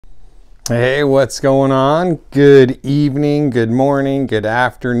Hey, what's going on? Good evening, good morning, good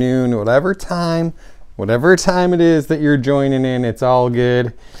afternoon, whatever time it is that you're joining in, it's all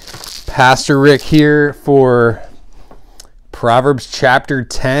good. Pastor Rick here for Proverbs chapter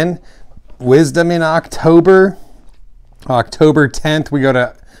 10, Wisdom in October. October 10th, we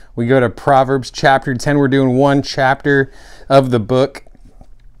go to Proverbs chapter 10. We're doing one chapter of the book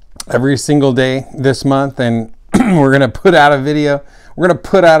every single day this month, and we're going to put out a video. We're going to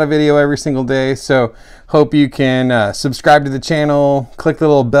put out a video every single day, so hope you can subscribe to the channel, click the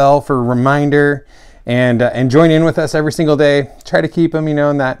little bell for a reminder, and join in with us every single day. Try to keep them,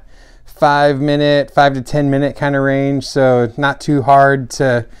 in that 5 to 10 minute kind of range, so not too hard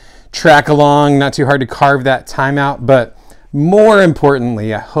to track along, not too hard to carve that time out, but more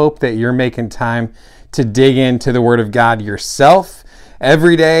importantly, I hope that you're making time to dig into the Word of God yourself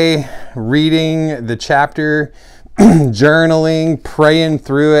every day, reading the chapter, journaling, praying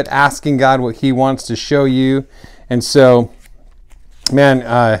through it, asking God what He wants to show you. And so,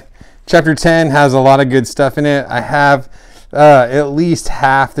 chapter 10 has a lot of good stuff in it. I have at least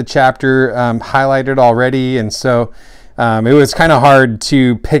half the chapter highlighted already, and so it was kind of hard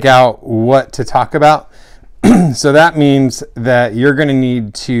to pick out what to talk about. So that means that you're going to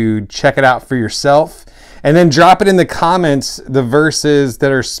need to check it out for yourself, and then drop it in the comments, the verses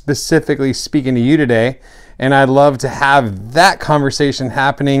that are specifically speaking to you today. And I'd love to have that conversation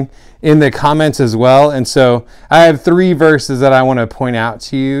happening in the comments as well. And so I have 3 verses that I want to point out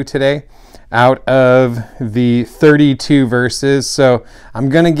to you today out of the 32 verses. So I'm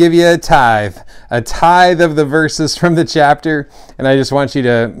going to give you a tithe of the verses from the chapter. And I just want you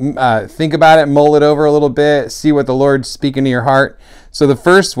to think about it, mull it over a little bit, see what the Lord's speaking to your heart. So the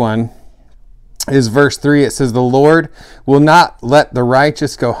first one is verse 3. It says, "The Lord will not let the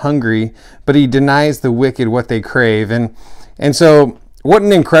righteous go hungry, but He denies the wicked what they crave." And so what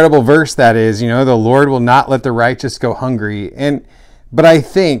an incredible verse that is. The Lord will not let the righteous go hungry. But I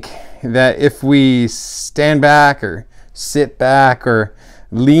think that if we stand back or sit back or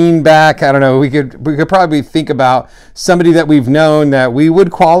lean back, I don't know, we could probably think about somebody that we've known that we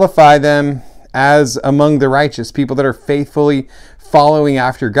would qualify them as among the righteous, people that are faithfully following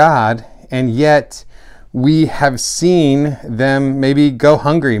after God. And yet we have seen them maybe go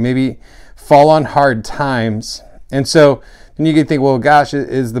hungry, maybe fall on hard times. And so then you could think, well, gosh,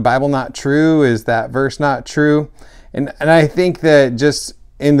 is the Bible not true? Is that verse not true? And I think that just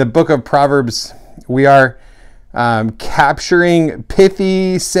in the book of Proverbs, we are capturing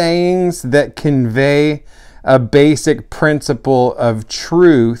pithy sayings that convey a basic principle of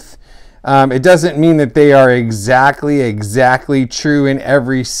truth. It doesn't mean that they are exactly true in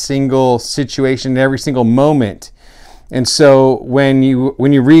every single situation, in every single moment. And so when you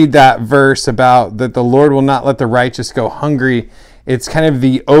read that verse about that the Lord will not let the righteous go hungry, it's kind of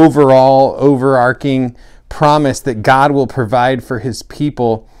the overarching promise that God will provide for His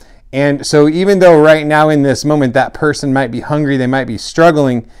people. And so even though right now in this moment that person might be hungry, they might be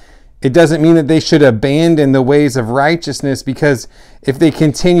struggling, it doesn't mean that they should abandon the ways of righteousness, because if they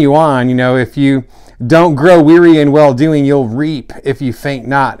continue on, if you don't grow weary in well-doing, you'll reap if you faint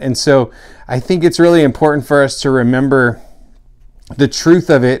not. And so I think it's really important for us to remember the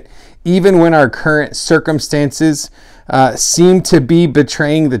truth of it, even when our current circumstances seem to be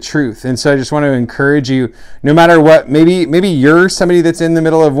betraying the truth. And so I just want to encourage you, no matter what, maybe you're somebody that's in the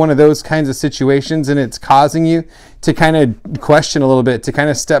middle of one of those kinds of situations and it's causing you to kind of question a little bit, to kind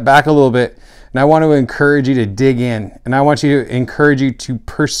of step back a little bit. And I want to encourage you to dig in, and I want you to encourage you to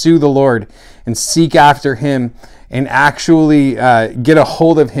pursue the Lord and seek after Him and actually get a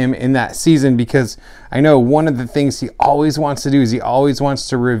hold of Him in that season, because I know one of the things He always wants to do is He always wants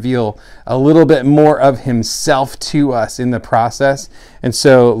to reveal a little bit more of Himself to us in the process. And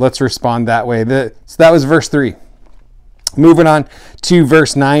so let's respond that way. So that was verse 3. Moving on to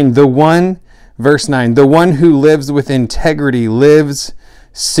verse 9. The one who lives with integrity lives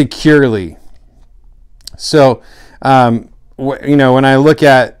securely. So, when I look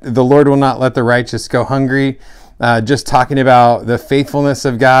at the Lord will not let the righteous go hungry, just talking about the faithfulness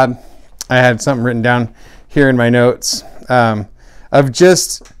of God, I had something written down here in my notes of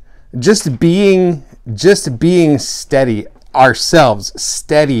just being steady ourselves,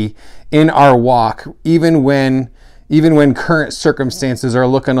 steady in our walk, even when current circumstances are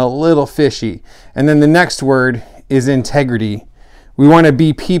looking a little fishy. And then the next word is integrity. We want to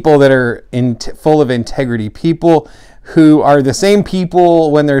be people that are full of integrity, people who are the same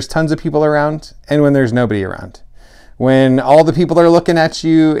people when there's tons of people around and when there's nobody around. When all the people are looking at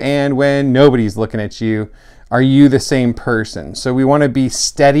you and when nobody's looking at you, are you the same person? So we want to be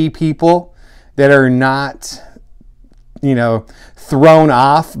steady people that are not thrown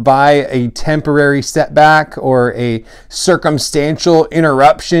off by a temporary setback or a circumstantial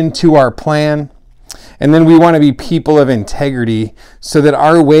interruption to our plan. And then we want to be people of integrity so that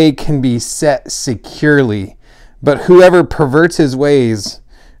our way can be set securely. But whoever perverts his ways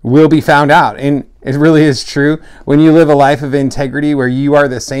will be found out. And it really is true. When you live a life of integrity where you are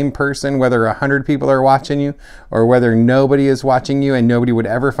the same person, whether 100 people are watching you or whether nobody is watching you and nobody would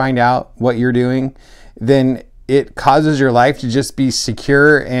ever find out what you're doing, then it causes your life to just be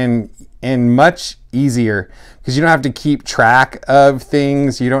secure and much easier, because you don't have to keep track of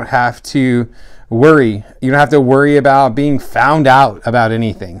things. You don't have to worry. You don't have to worry about being found out about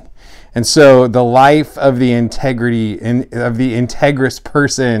anything. And so the life of the integrity and of the integrous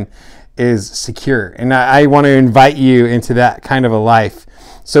person is secure. And I want to invite you into that kind of a life.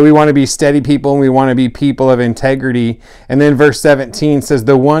 So we want to be steady people and we want to be people of integrity. And then verse 17 says,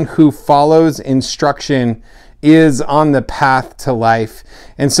 the one who follows instruction is on the path to life.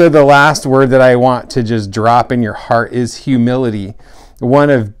 And so the last word that I want to just drop in your heart is humility. One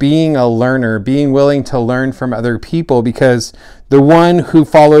of being a learner, being willing to learn from other people, because the one who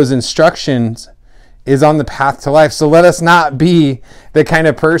follows instructions is on the path to life. So let us not be the kind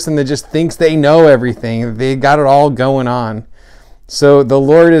of person that just thinks they know everything. They got it all going on. So the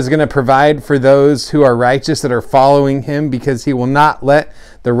Lord is going to provide for those who are righteous that are following him, because he will not let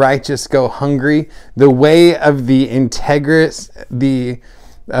the righteous go hungry. The way of the integrity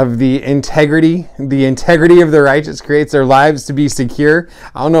of the integrity of the righteous creates their lives to be secure.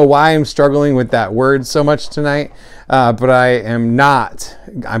 I don't know why I'm struggling with that word so much tonight, but I am not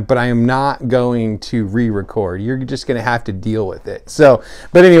going to re-record. You're just going to have to deal with it. So,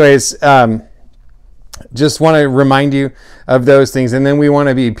 but anyways, just want to remind you of those things. And then we want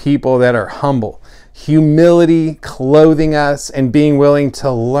to be people that are humble. Humility clothing us and being willing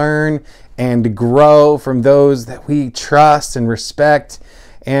to learn and grow from those that we trust and respect.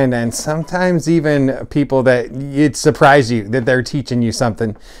 And sometimes even people that it surprise you that they're teaching you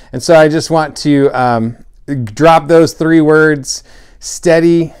something. And so I just want to drop those three words: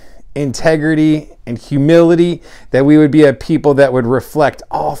 steady, integrity, and humility, that we would be a people that would reflect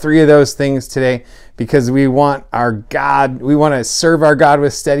all three of those things today, because we want to serve our God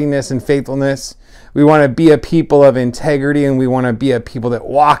with steadiness and faithfulness. We want to be a people of integrity, and we want to be a people that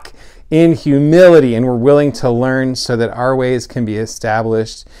walk in humility, and we're willing to learn so that our ways can be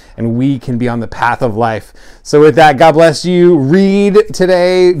established and we can be on the path of life. So with that, God bless you. Read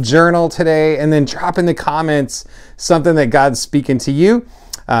today, journal today, and then drop in the comments something that God's speaking to you.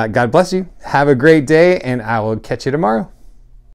 God bless you. Have a great day, and I will catch you tomorrow.